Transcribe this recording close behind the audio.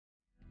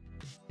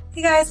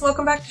Hey guys,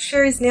 welcome back to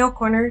Sherry's Nail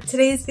Corner.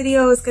 Today's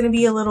video is going to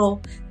be a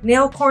little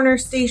nail corner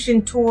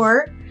station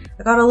tour.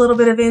 I got a little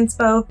bit of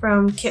inspo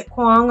from Kit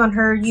Kwong on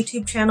her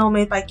YouTube channel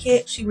Made by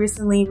Kit. She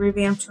recently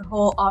revamped her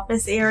whole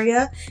office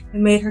area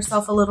and made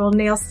herself a little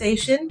nail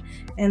station,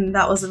 and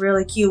that was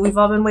really cute. We've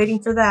all been waiting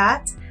for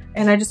that.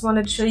 And I just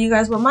wanted to show you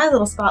guys what my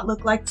little spot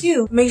looked like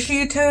too. Make sure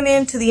you tune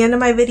in to the end of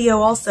my video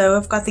also.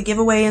 I've got the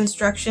giveaway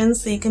instructions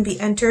so you can be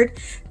entered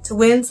to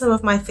win some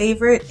of my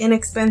favorite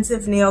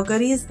inexpensive nail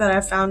goodies that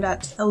I found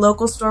at a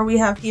local store we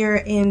have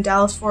here in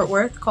Dallas-Fort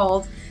Worth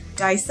called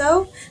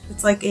Daiso.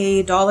 It's like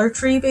a Dollar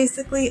Tree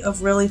basically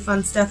of really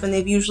fun stuff, and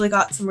they've usually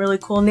got some really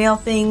cool nail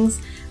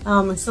things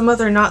and some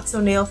other not so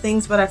nail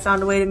things, but I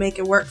found a way to make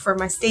it work for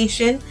my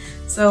station.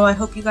 So I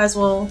hope you guys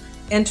will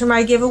enter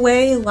my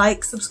giveaway,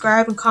 like,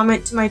 subscribe, and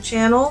comment to my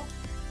channel,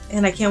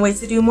 and I can't wait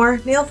to do more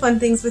nail fun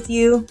things with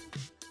you.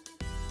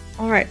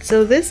 Alright,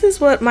 so this is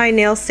what my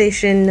nail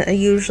station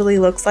usually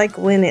looks like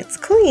when it's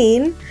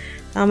clean.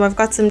 I've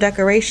got some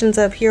decorations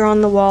up here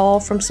on the wall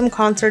from some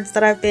concerts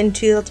that I've been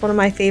to. That's one of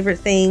my favorite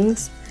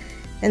things.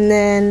 And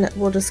then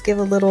we'll just give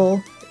a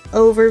little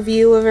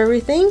overview of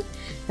everything,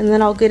 and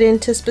then I'll get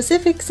into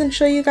specifics and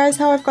show you guys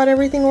how I've got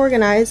everything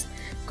organized.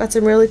 I've got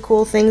some really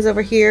cool things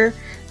over here.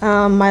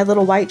 My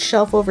little white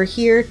shelf over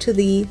here to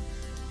the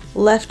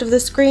left of the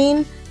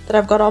screen that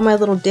I've got all my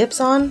little dips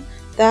on.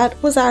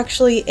 That was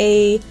actually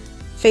a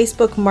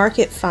Facebook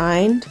Market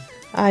find.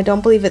 I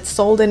don't believe it's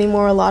sold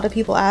anymore. A lot of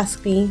people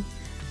ask me,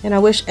 and I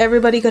wish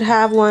everybody could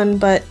have one,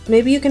 but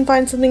maybe you can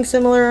find something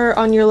similar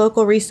on your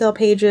local resale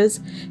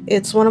pages.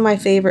 It's one of my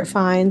favorite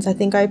finds. I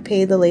think I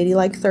paid the lady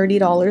like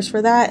 $30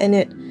 for that, and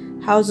it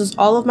houses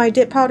all of my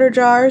dip powder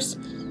jars.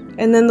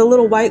 And then the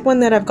little white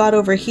one that I've got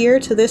over here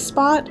to this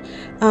spot,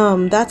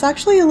 that's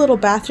actually a little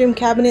bathroom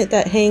cabinet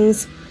that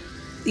hangs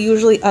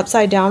usually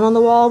upside down on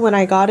the wall. When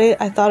I got it,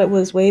 I thought it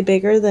was way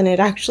bigger than it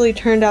actually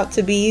turned out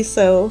to be,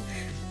 so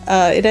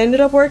it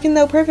ended up working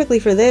though perfectly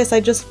for this.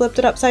 I just flipped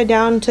it upside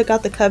down and took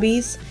out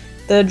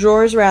the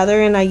drawers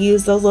rather, and I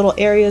used those little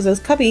areas as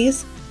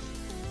cubbies.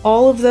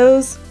 All of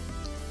those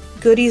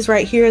goodies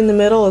right here in the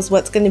middle is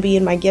what's going to be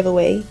in my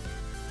giveaway.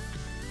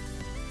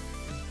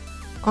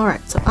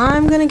 Alright, so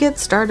I'm gonna get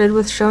started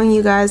with showing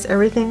you guys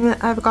everything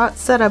that I've got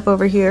set up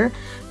over here.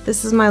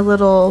 This is my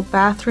little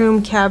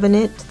bathroom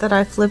cabinet that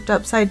I flipped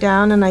upside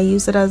down, and I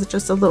use it as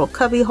just a little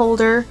cubby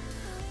holder.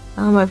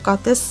 I've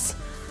got this.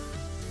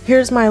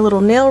 Here's my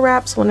little nail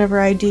wraps whenever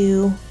I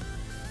do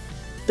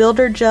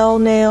builder gel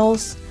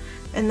nails.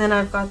 And then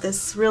I've got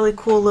this really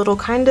cool little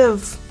kind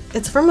of,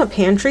 it's from a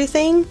pantry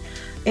thing,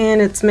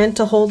 and it's meant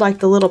to hold like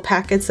the little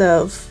packets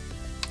of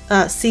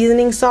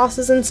seasoning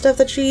sauces and stuff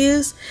that you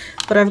use.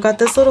 But I've got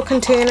this little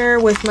container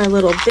with my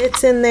little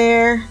bits in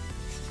there,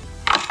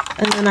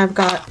 and then I've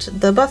got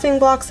the buffing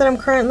blocks that I'm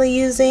currently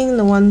using,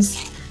 the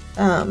ones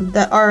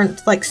that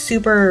aren't like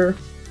super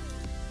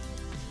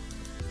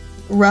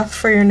rough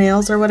for your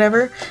nails or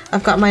whatever.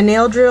 I've got my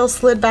nail drill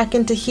slid back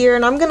into here,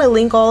 and I'm gonna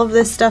link all of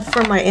this stuff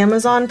from my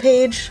Amazon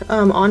page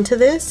onto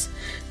this,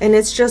 and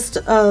it's just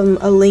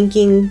a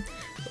linking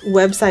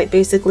website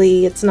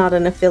basically. It's not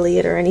an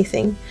affiliate or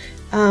anything.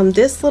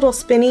 This little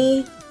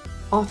spinny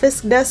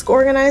office desk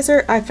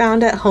organizer I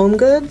found at Home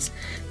Goods,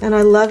 and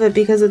I love it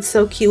because it's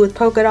so cute with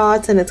polka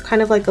dots, and it's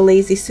kind of like a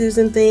Lazy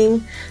Susan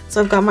thing.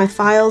 So I've got my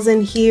files in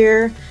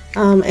here,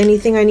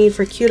 anything I need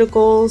for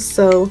cuticles,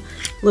 so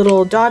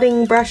little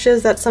dotting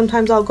brushes that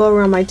sometimes I'll go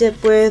around my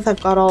dip with.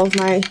 I've got all of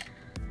my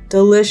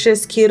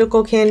delicious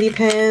cuticle candy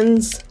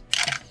pens,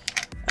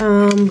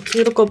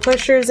 cuticle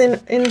pushers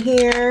in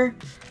here,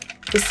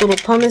 this little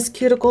pumice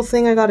cuticle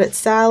thing I got at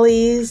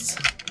Sally's.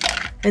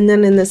 And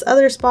then in this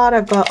other spot,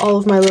 I've got all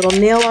of my little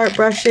nail art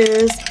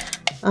brushes,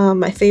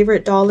 my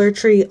favorite Dollar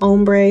Tree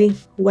ombre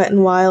Wet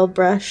n Wild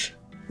brush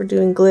for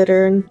doing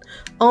glitter and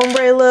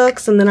ombre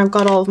looks. And then I've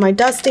got all of my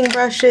dusting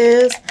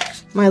brushes,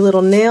 my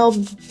little nail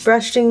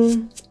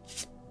brushing,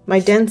 my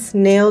dense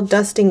nail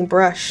dusting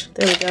brush.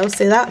 There we go,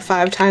 say that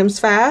 5 times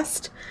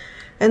fast.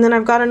 And then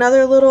I've got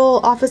another little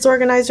office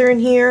organizer in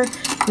here,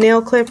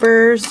 nail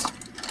clippers,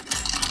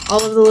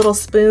 all of the little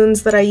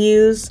spoons that I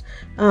use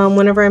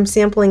whenever I'm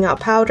sampling out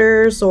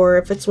powders, or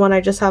if it's one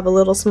I just have a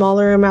little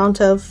smaller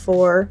amount of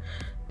for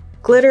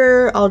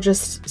glitter, I'll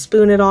just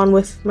spoon it on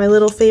with my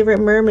little favorite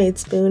mermaid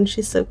spoon.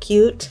 She's so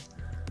cute.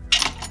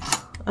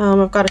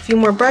 I've got a few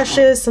more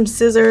brushes, some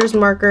scissors,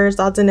 markers,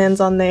 odds and ends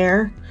on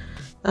there.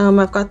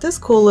 I've got this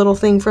cool little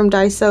thing from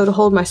Daiso to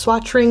hold my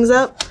swatch rings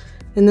up,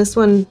 and this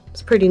one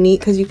is pretty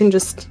neat because you can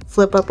just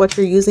flip up what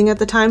you're using at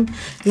the time.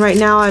 And right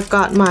now I've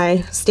got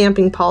my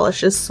stamping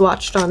polishes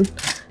swatched on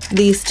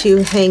these 2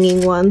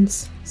 hanging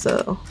ones,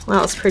 so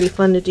that was pretty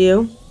fun to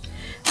do.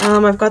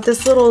 I've got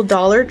this little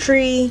Dollar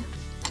Tree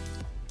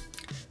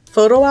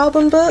photo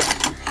album book,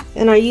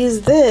 and I use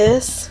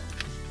this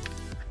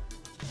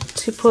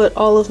to put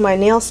all of my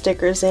nail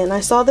stickers in. I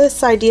saw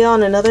this idea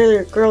on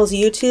another girl's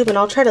YouTube, and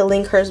I'll try to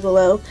link hers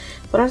below,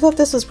 but I thought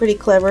this was pretty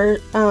clever.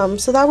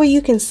 So that way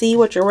you can see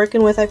what you're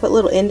working with. I put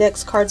little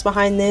index cards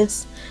behind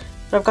this.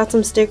 But I've got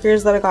some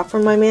stickers that I got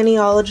from my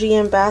Maniology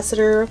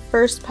Ambassador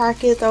first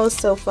packet. That was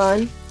so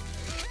fun.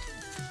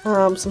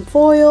 some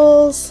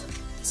foils,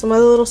 some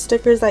other little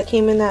stickers that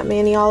came in that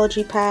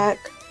Maniology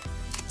pack,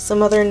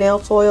 some other nail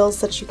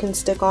foils that you can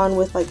stick on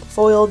with like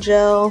foil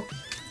gel,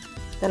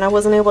 and I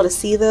wasn't able to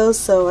see those,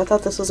 so I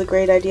thought this was a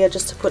great idea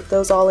just to put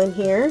those all in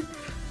here.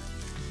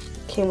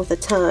 Came with a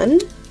ton.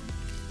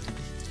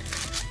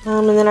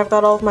 And then I've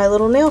got all of my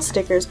little nail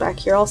stickers back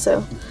here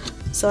also.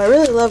 So I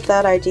really love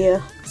that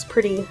idea. It's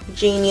pretty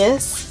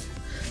genius.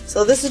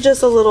 So this is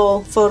just a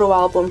little photo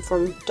album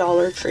from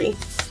Dollar Tree.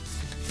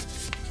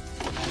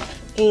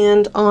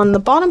 And on the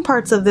bottom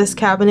parts of this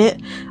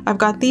cabinet, I've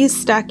got these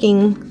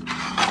stacking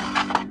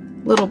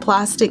little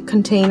plastic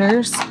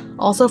containers,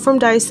 also from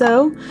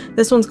Daiso.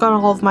 This one's got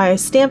all of my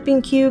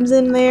stamping cubes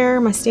in there,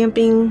 my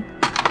stamping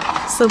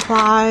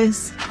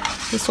supplies.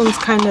 This one's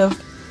kind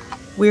of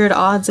weird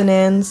odds and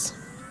ends,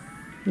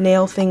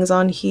 nail things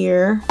on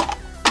here.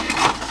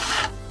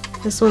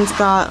 This one's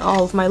got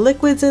all of my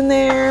liquids in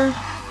there.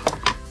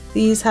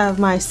 These have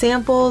my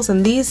samples,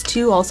 and these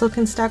two also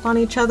can stack on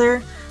each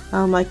other,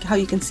 like how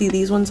you can see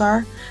these ones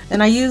are.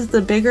 And I use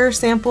the bigger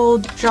sample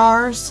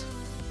jars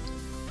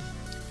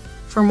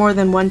for more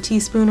than 1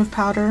 teaspoon of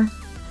powder,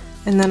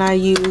 and then I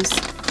use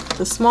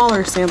the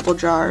smaller sample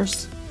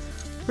jars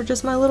for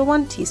just my little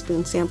 1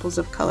 teaspoon samples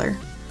of color.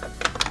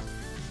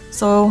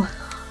 So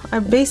I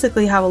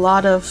basically have a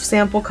lot of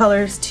sample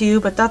colors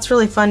too, but that's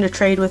really fun to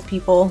trade with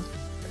people.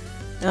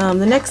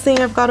 The next thing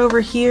I've got over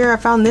here, I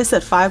found this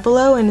at Five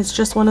Below, and it's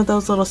just one of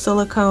those little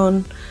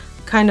silicone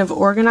kind of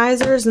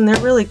organizers, and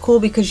they're really cool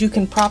because you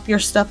can prop your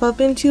stuff up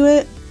into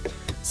it.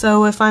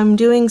 So if I'm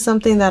doing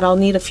something that I'll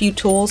need a few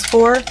tools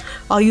for,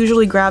 I'll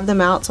usually grab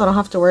them out so I don't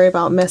have to worry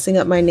about messing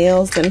up my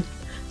nails, and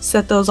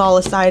set those all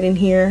aside in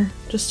here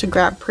just to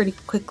grab pretty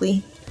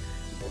quickly.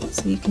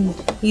 So you can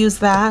use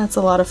that. It's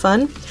a lot of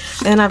fun.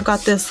 And I've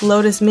got this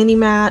Lotus mini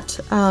mat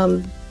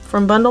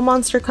from Bundle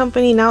Monster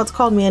Company. Now it's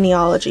called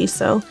Maniology,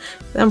 so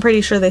I'm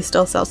pretty sure they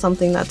still sell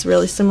something that's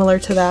really similar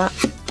to that.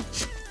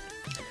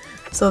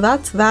 So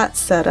that's that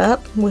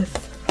setup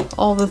with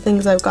all the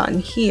things I've gotten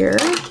here.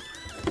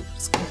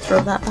 Just gonna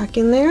throw that back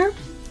in there.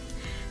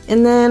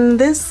 And then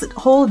this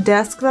whole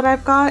desk that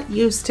I've got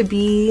used to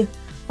be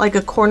like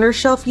a corner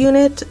shelf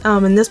unit,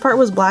 and this part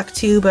was black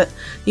too, but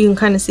you can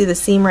kind of see the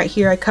seam right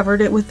here. I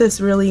covered it with this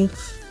really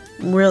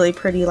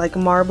pretty like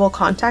marble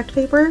contact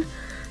paper,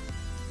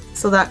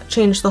 so that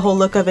changed the whole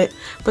look of it.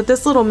 But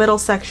this little middle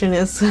section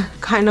is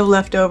kind of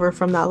left over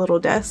from that little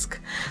desk.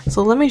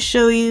 So let me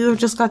show you. I've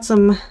just got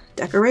some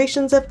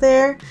decorations up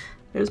there.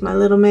 There's my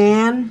little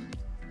man,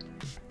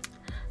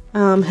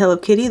 Hello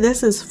Kitty.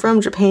 This is from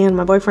Japan.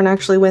 My boyfriend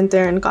actually went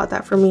there and got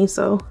that for me,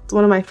 so it's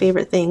one of my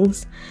favorite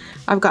things.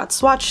 I've got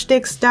swatch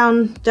sticks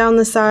down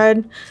the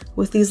side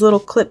with these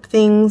little clip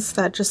things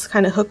that just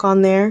kind of hook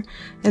on there.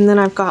 And then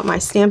I've got my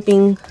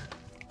stamping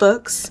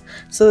books.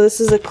 So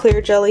this is a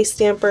clear jelly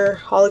stamper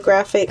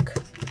holographic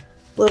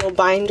little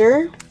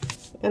binder.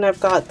 And I've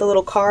got the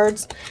little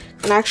cards.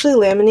 And I actually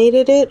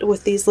laminated it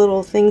with these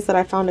little things that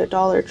I found at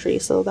Dollar Tree.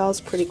 So that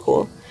was pretty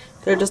cool.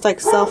 They're just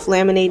like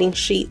self-laminating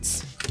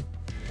sheets.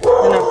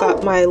 Then I've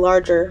got my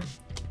larger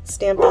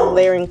stamping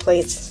layering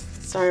plates.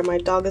 Sorry, my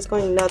dog is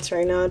going nuts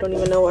right now. I don't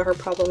even know what her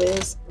problem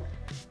is.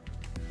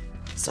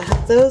 So I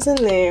have those in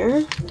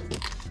there.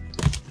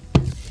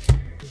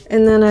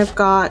 And then I've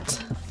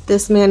got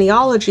this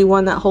Maniology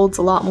one that holds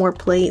a lot more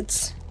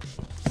plates.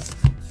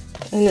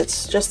 And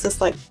it's just this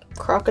like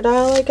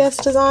crocodile, I guess,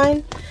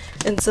 design.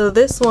 And so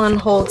this one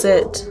holds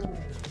it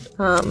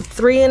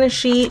 3 in a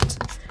sheet,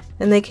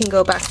 and they can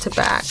go back to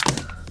back.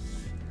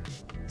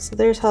 So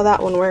there's how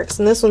that one works.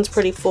 And this one's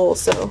pretty full,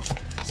 so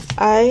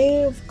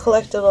I've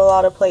collected a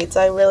lot of plates.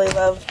 I really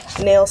love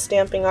nail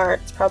stamping art.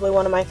 It's probably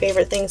one of my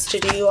favorite things to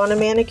do on a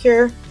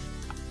manicure.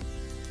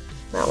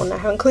 That one I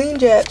haven't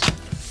cleaned yet.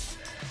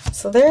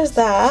 So there's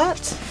that.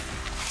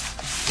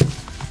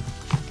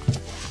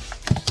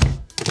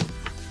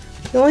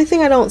 The only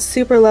thing I don't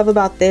super love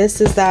about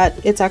this is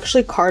that it's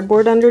actually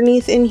cardboard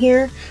underneath in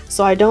here,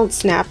 so I don't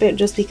snap it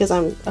just because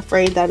I'm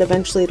afraid that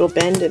eventually it'll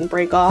bend and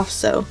break off,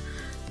 so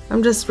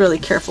I'm just really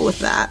careful with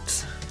that.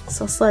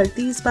 So I'll slide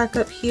these back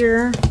up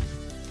here.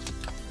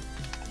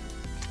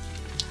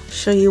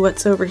 Show you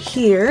what's over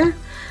here.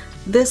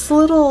 This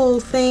little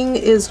thing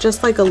is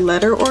just like a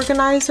letter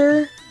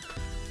organizer,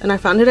 and I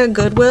found it at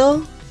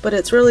Goodwill, but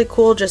it's really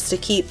cool just to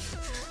keep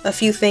a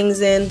few things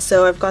in.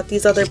 So I've got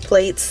these other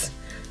plates.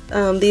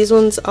 These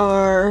ones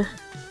are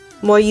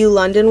Moyu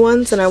London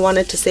ones, and I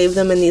wanted to save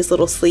them in these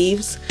little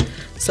sleeves.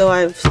 So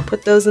I've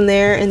put those in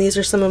there, and these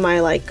are some of my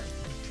like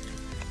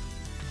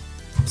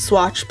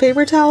swatch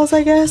paper towels,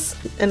 I guess,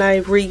 and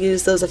I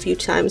reuse those a few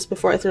times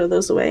before I throw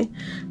those away.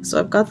 So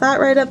I've got that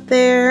right up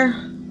there.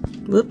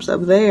 Whoops,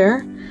 up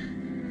there.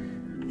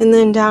 And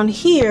then down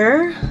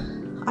here,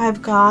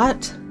 I've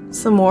got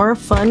some more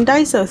fun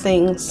Daiso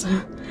things.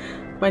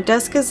 My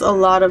desk is a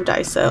lot of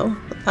Daiso.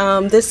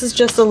 This is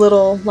just a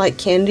little like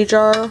candy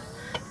jar.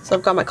 So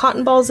I've got my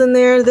cotton balls in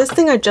there. This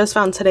thing I just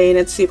found today, and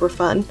it's super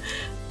fun.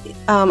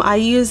 I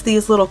use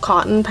these little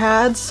cotton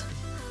pads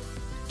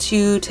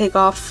to take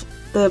off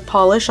the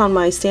polish on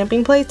my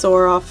stamping plates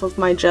or off of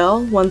my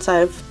gel once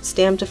I've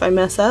stamped if I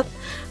mess up.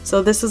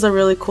 So this is a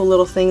really cool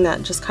little thing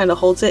that just kind of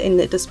holds it and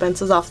it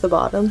dispenses off the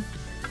bottom.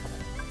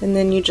 And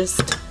then you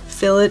just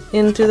fill it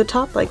in through the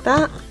top like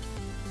that.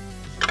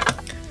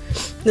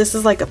 This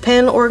is like a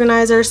pen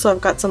organizer, so I've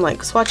got some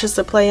like swatches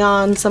to play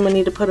on, some I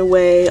need to put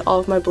away, all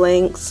of my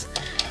blanks,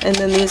 and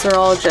then these are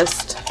all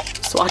just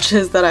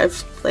swatches that I've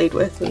played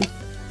with and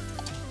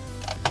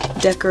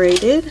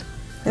decorated.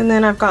 And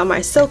then I've got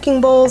my soaking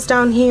bowls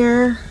down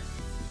here.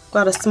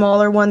 Got a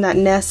smaller one that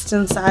nests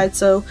inside,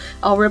 so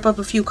I'll rip up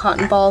a few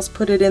cotton balls,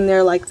 put it in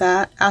there like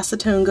that.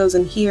 Acetone goes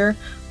in here,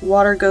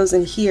 water goes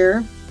in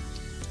here,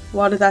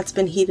 water that's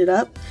been heated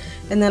up,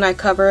 and then I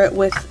cover it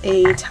with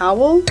a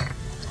towel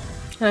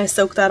and I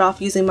soak that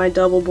off using my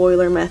double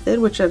boiler method,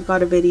 which I've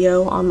got a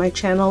video on my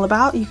channel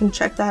about. You can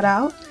check that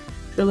out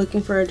if you're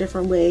looking for a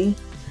different way.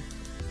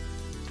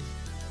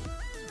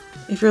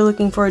 If you're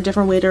looking for a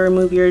different way to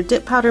remove your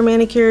dip powder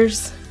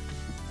manicures.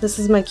 This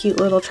is my cute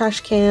little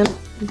trash can,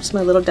 just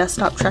my little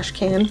desktop trash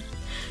can.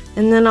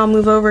 And then I'll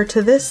move over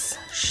to this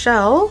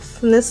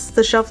shelf, and this is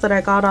the shelf that I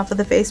got off of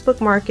the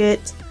Facebook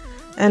Market.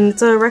 And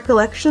it's a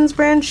Recollections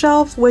brand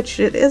shelf, which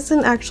it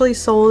isn't actually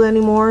sold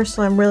anymore,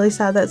 so I'm really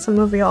sad that some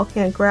of y'all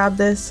can't grab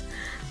this.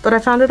 But I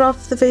found it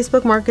off the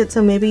Facebook Market,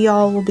 so maybe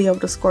y'all will be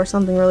able to score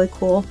something really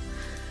cool.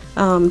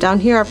 Down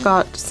here I've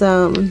got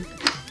some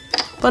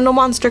Bundle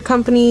Monster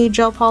Company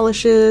gel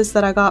polishes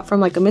that I got from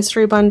like a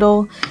mystery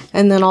bundle,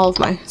 and then all of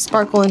my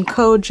Sparkle &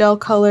 Co gel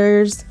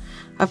colors.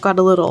 I've got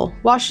a little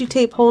washi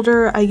tape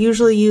holder. I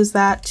usually use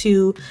that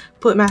to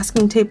put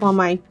masking tape on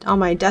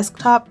my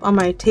desktop, on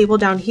my table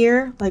down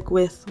here, like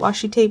with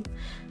washi tape,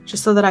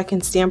 just so that I can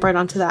stamp right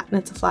onto that and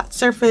it's a flat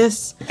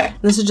surface.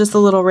 And this is just a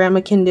little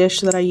ramekin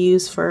dish that I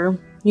use for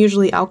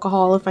usually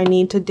alcohol if I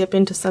need to dip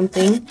into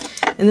something.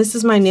 And this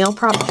is my nail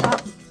prop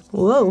shop.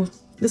 Whoa,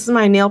 this is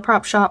my nail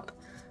prop shop.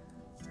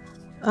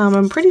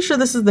 I'm pretty sure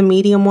this is the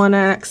medium one.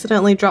 I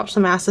accidentally dropped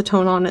some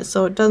acetone on it,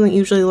 so it doesn't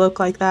usually look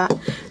like that.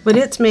 But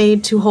it's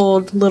made to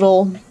hold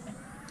little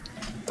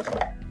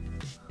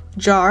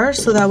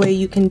jars, so that way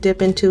you can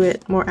dip into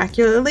it more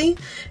accurately.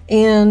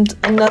 And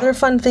another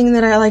fun thing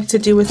that I like to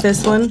do with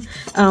this one,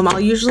 I'll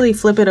usually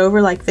flip it over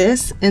like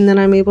this, and then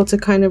I'm able to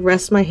kind of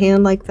rest my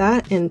hand like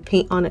that and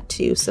paint on it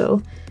too.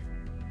 So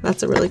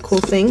that's a really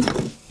cool thing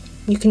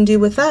you can do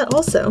with that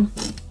also.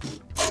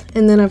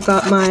 And then I've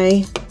got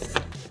my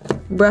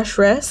brush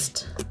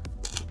rest.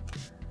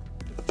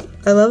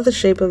 I love the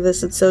shape of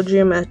this, it's so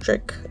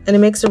geometric, and it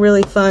makes a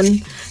really fun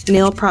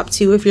nail prop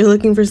too. If you're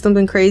looking for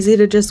something crazy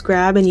to just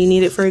grab and you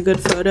need it for a good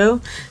photo,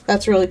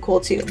 that's really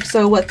cool too.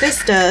 So what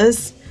this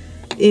does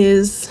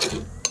is,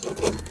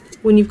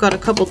 when you've got a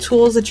couple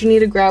tools that you need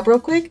to grab real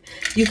quick,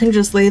 you can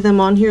just lay them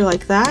on here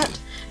like that,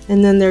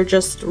 and then they're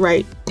just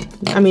right.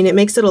 I mean, it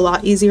makes it a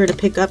lot easier to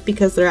pick up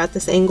because they're at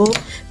this angle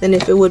than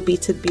if it would be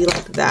to be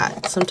like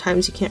that.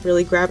 Sometimes you can't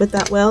really grab it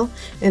that well,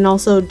 and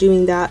also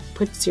doing that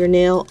puts your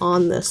nail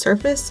on the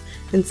surface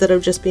instead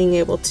of just being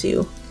able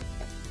to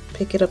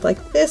pick it up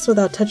like this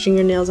without touching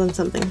your nails on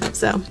something.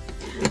 So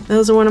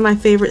those are one of my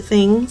favorite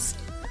things.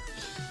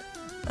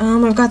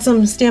 I've got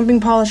some stamping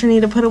polish I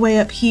need to put away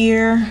up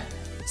here,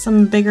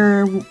 some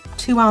bigger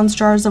 2-ounce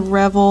jars of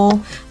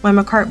Revel, my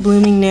McCart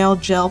Blooming Nail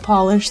Gel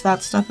Polish.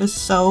 That stuff is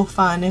so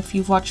fun. If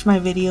you've watched my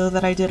video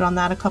that I did on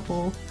that a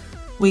couple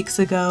weeks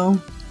ago,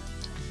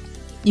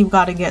 you've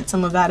got to get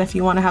some of that if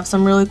you want to have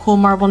some really cool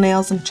marble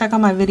nails. And check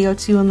out my video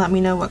too and let me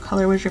know what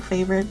color was your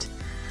favorite.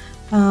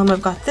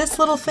 I've got this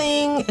little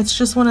thing. It's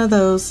just one of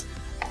those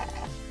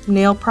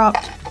nail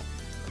props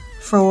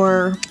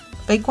for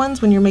fake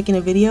ones. When you're making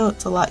a video,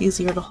 it's a lot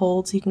easier to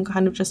hold, so you can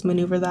kind of just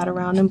maneuver that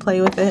around and play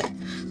with it.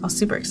 I was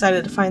super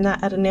excited to find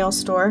that at a nail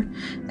store.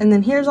 And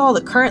then here's all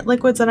the current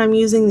liquids that I'm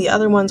using. The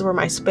other ones were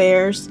my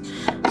spares.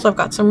 So I've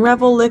got some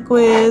Revel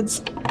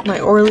liquids, my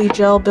Orly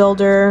Gel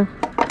Builder,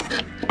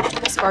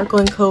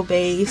 Sparkle & Co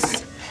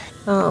base,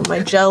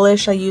 my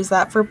Gelish, I use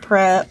that for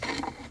prep,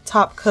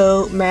 top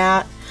coat,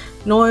 matte,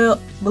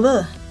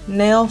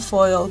 nail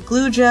foil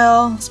glue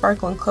gel,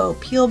 Sparkle & Co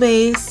peel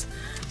base,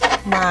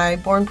 my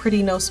Born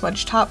Pretty No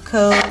Smudge top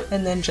coat,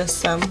 and then just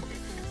some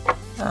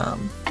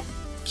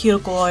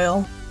cuticle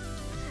oil.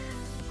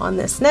 On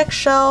this next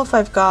shelf,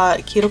 I've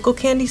got Cuticle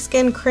Candy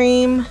Skin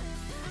Cream.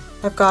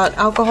 I've got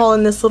alcohol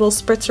in this little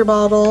spritzer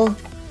bottle.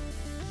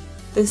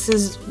 This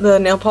is the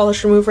nail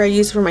polish remover I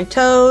use for my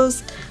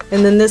toes.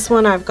 And then this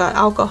one I've got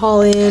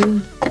alcohol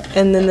in.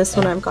 And then this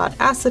one I've got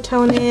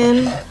acetone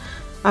in.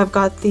 I've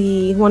got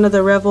one of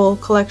the Revel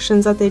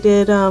collections that they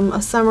did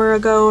a summer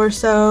ago or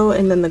so,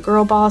 and then the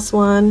Girl Boss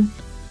one.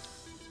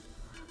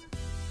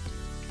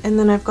 And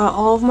then I've got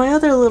all of my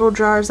other little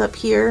jars up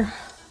here.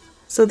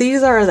 So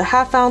these are the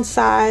 1/2 ounce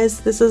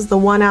size, this is the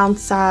 1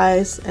 ounce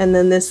size, and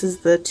then this is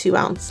the 2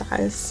 ounce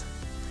size.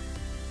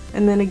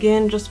 And then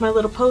again, just my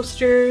little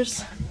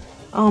posters.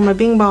 Oh, my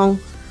Bing Bong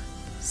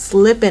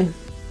slipping.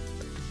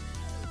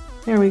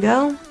 There we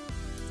go.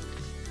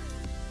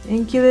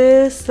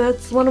 Incubus,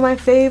 that's one of my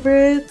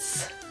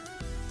favorites.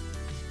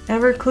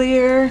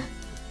 Everclear,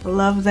 I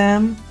love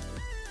them.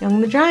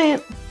 Young the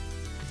Giant.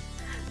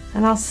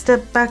 And I'll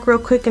step back real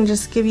quick and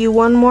just give you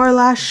one more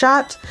last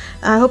shot.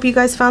 I hope you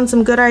guys found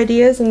some good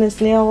ideas in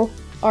this nail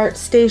art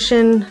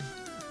station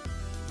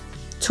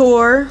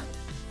tour.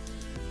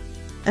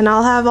 And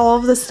I'll have all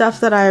of the stuff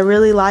that I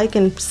really like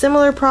and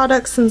similar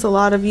products, since a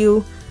lot of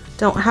you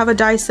don't have a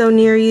Daiso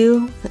near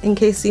you, in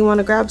case you want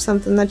to grab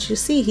something that you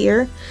see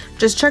here.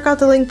 Just check out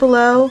the link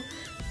below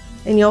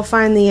and you'll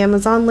find the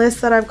Amazon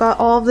list that I've got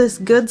all of this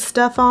good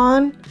stuff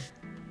on.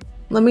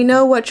 Let me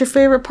know what your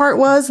favorite part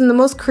was and the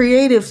most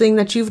creative thing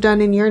that you've done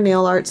in your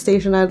nail art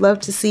station. I'd love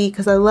to see,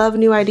 because I love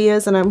new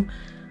ideas and I'm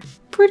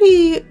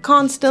pretty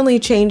constantly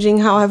changing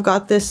how I've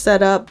got this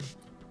set up.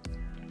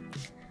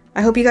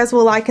 I hope you guys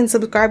will like and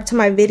subscribe to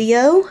my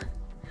video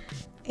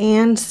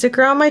and stick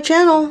around my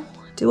channel.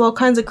 Do all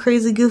kinds of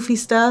crazy goofy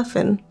stuff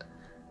and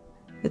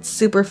it's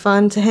super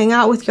fun to hang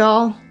out with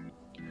y'all.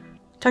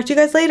 Talk to you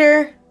guys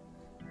later.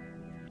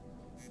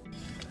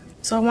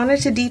 So I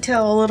wanted to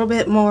detail a little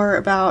bit more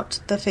about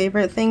the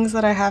favorite things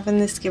that I have in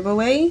this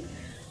giveaway.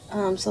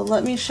 So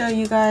let me show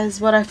you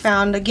guys what I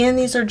found. Again,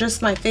 these are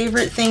just my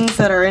favorite things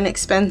that are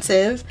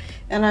inexpensive,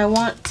 and I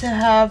want to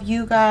have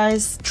you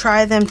guys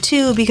try them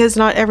too, because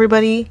not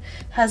everybody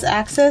has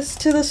access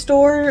to the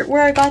store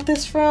where I got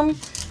this from,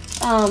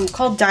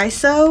 called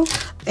Daiso,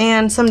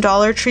 and some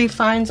Dollar Tree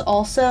finds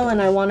also,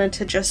 and I wanted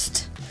to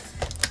just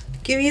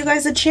give you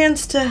guys a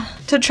chance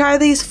to try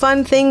these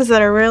fun things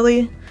that are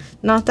really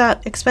not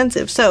that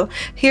expensive. So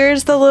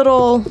here's the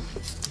little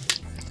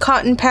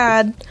cotton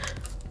pad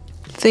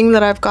thing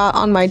that I've got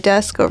on my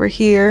desk over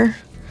here,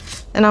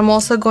 and I'm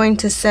also going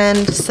to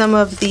send some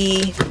of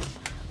the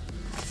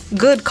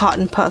good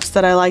cotton puffs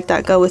that I like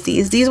that go with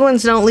these. These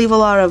ones don't leave a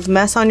lot of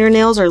mess on your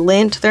nails or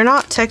lint. They're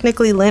not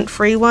technically lint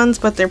free ones,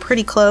 but they're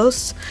pretty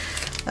close.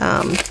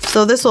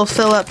 So this will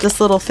fill up this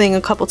little thing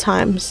a couple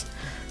times.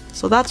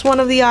 So that's one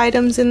of the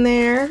items in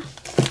there.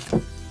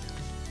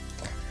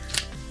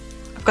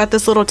 I've got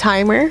this little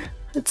timer.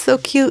 It's so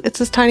cute. It's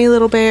this tiny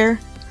little bear.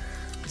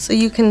 So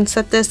you can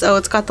set this. Oh,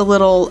 it's got the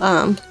little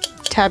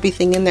tabby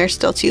thing in there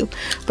still too.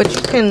 But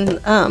you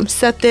can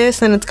set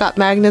this, and it's got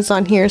magnets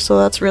on here, so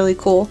that's really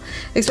cool.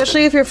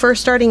 Especially if you're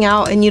first starting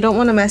out and you don't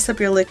want to mess up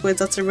your liquids,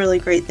 that's a really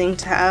great thing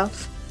to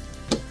have.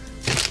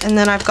 And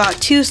then I've got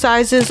two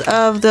sizes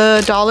of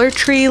the Dollar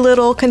Tree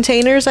little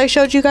containers I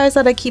showed you guys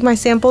that I keep my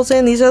samples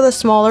in. These are the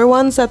smaller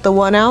ones that the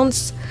 1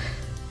 ounce.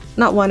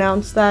 Not 1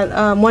 ounce,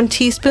 that 1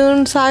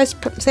 teaspoon size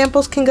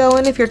samples can go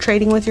in if you're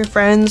trading with your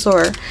friends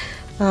or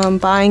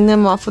buying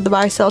them off of the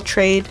buy sell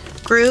trade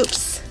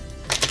groups.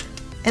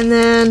 And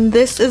then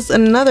this is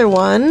another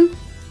one,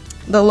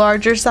 the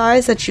larger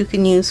size that you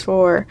can use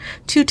for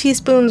 2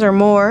 teaspoons or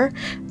more.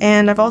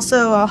 And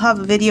I'll have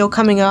a video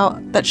coming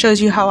out that shows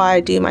you how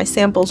I do my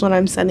samples when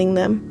I'm sending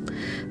them.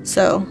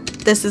 So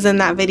this is in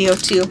that video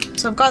too.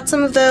 So I've got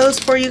some of those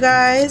for you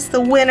guys.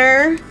 The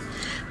winner.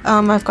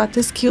 I've got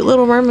this cute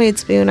little mermaid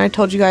spoon. I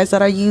told you guys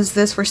that I use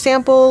this for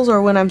samples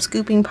or when I'm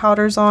scooping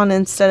powders on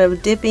instead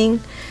of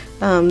dipping.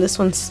 This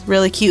one's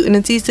really cute, and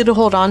it's easy to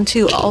hold on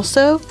to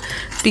also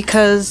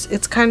because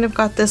it's kind of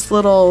got this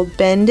little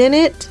bend in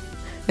it,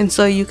 and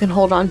so you can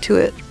hold on to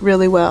it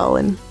really well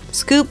and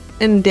scoop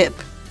and dip.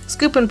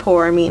 Scoop and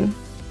pour, I mean.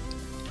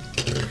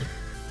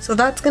 So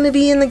that's going to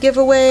be in the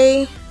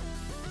giveaway.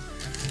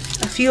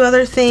 A few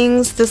other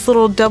things, this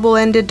little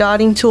double-ended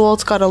dotting tool.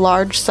 It's got a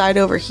large side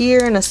over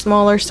here and a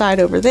smaller side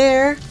over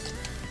there.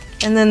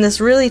 And then this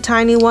really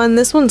tiny one.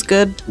 This one's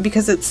good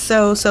because it's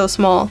so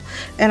small.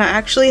 And I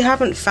actually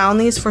haven't found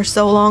these for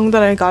so long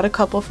that I got a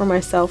couple for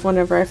myself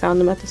whenever I found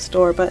them at the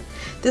store. But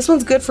this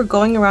one's good for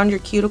going around your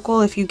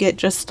cuticle if you get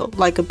just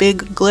like a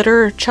big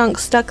glitter chunk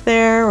stuck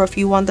there, or if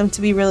you want them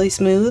to be really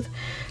smooth.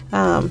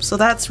 So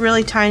that's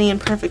really tiny and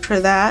perfect for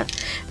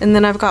that. And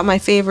then I've got my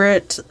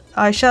favorite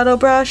eyeshadow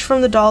brush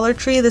from the Dollar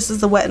Tree. This is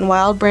the Wet n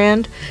Wild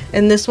brand,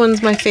 and this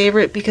one's my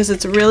favorite because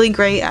it's really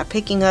great at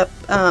picking up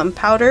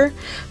powder,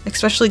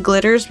 especially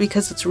glitters,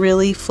 because it's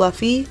really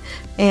fluffy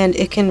and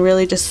it can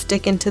really just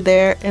stick into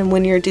there, and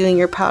when you're doing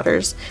your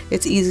powders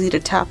it's easy to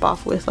tap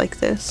off with like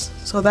this.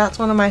 So that's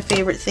one of my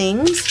favorite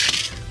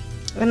things.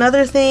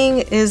 Another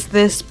thing is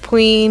this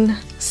Queen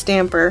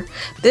stamper.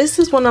 This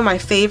is one of my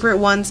favorite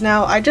ones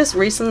now. I just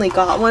recently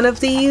got one of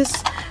these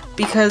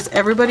because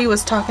everybody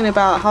was talking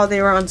about how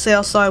they were on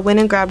sale, so I went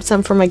and grabbed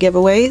some for my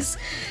giveaways,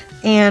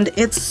 and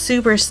it's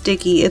super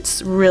sticky.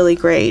 It's really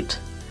great.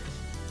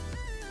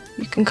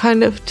 You can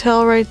kind of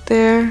tell right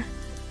there.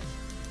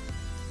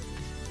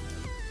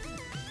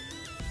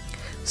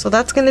 So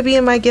that's going to be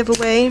in my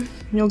giveaway.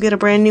 You'll get a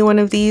brand new one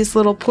of these,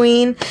 little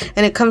Queen,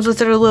 and it comes with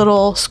their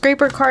little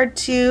scraper card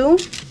too.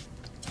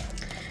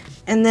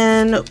 And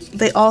then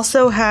they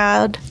also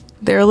had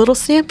their little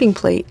stamping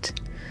plate.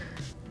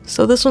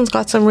 So this one's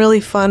got some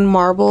really fun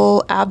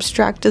marble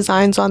abstract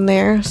designs on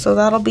there, so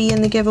that'll be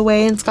in the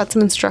giveaway, and it's got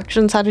some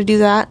instructions how to do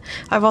that.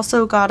 I've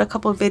also got a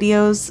couple of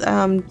videos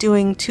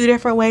doing 2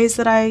 different ways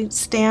that I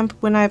stamp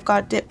when I've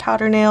got dip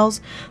powder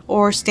nails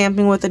or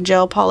stamping with a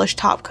gel polish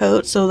top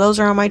coat, so those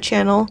are on my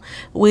channel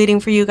waiting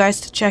for you guys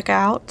to check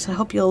out. I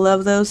hope you'll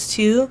love those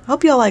too. I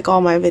hope you'll like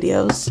all my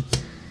videos.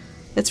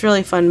 It's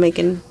really fun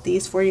making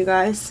these for you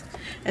guys.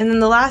 And then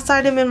the last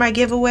item in my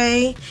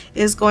giveaway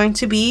is going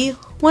to be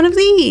one of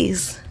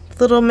these.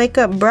 Little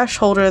makeup brush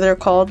holder, they're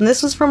called, and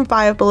this is from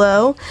Five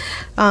Below,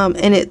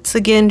 and it's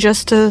again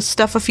just to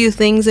stuff a few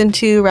things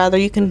into. Rather,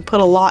 you can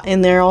put a lot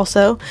in there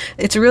also.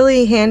 It's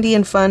really handy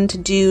and fun to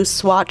do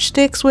swatch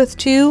sticks with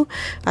too.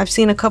 I've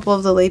seen a couple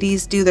of the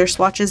ladies do their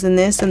swatches in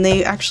this, and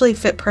they actually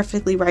fit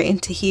perfectly right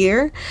into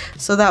here,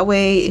 so that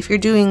way if you're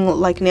doing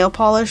like nail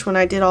polish, when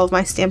I did all of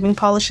my stamping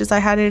polishes I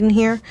had it in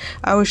here,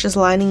 I was just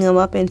lining them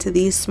up into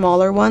these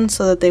smaller ones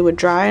so that they would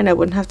dry and I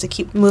wouldn't have to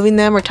keep moving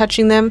them or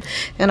touching them,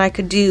 and I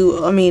could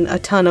do, I mean, a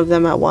ton of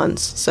them at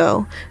once.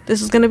 So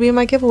this is going to be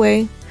my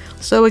giveaway.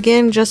 So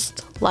again,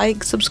 just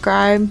like,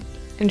 subscribe,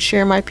 and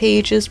share my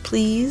pages,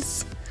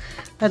 please.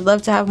 I'd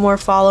love to have more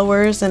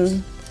followers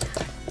and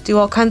do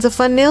all kinds of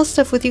fun nail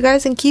stuff with you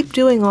guys and keep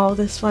doing all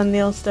this fun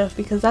nail stuff,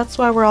 because that's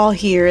why we're all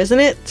here, isn't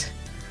it?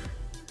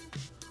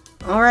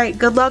 Alright,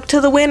 good luck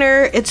to the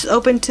winner. It's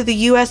open to the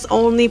US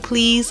only,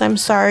 please. I'm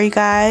sorry,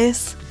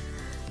 guys.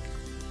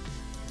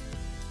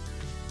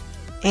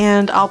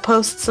 And I'll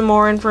post some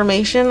more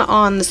information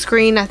on the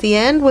screen at the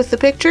end with the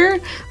picture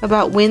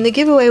about when the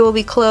giveaway will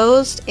be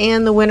closed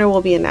and the winner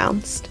will be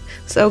announced.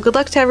 So good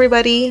luck to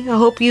everybody. I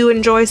hope you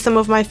enjoy some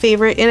of my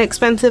favorite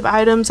inexpensive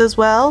items as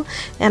well,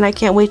 and I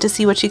can't wait to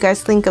see what you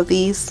guys think of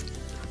these.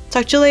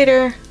 Talk to you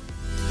later.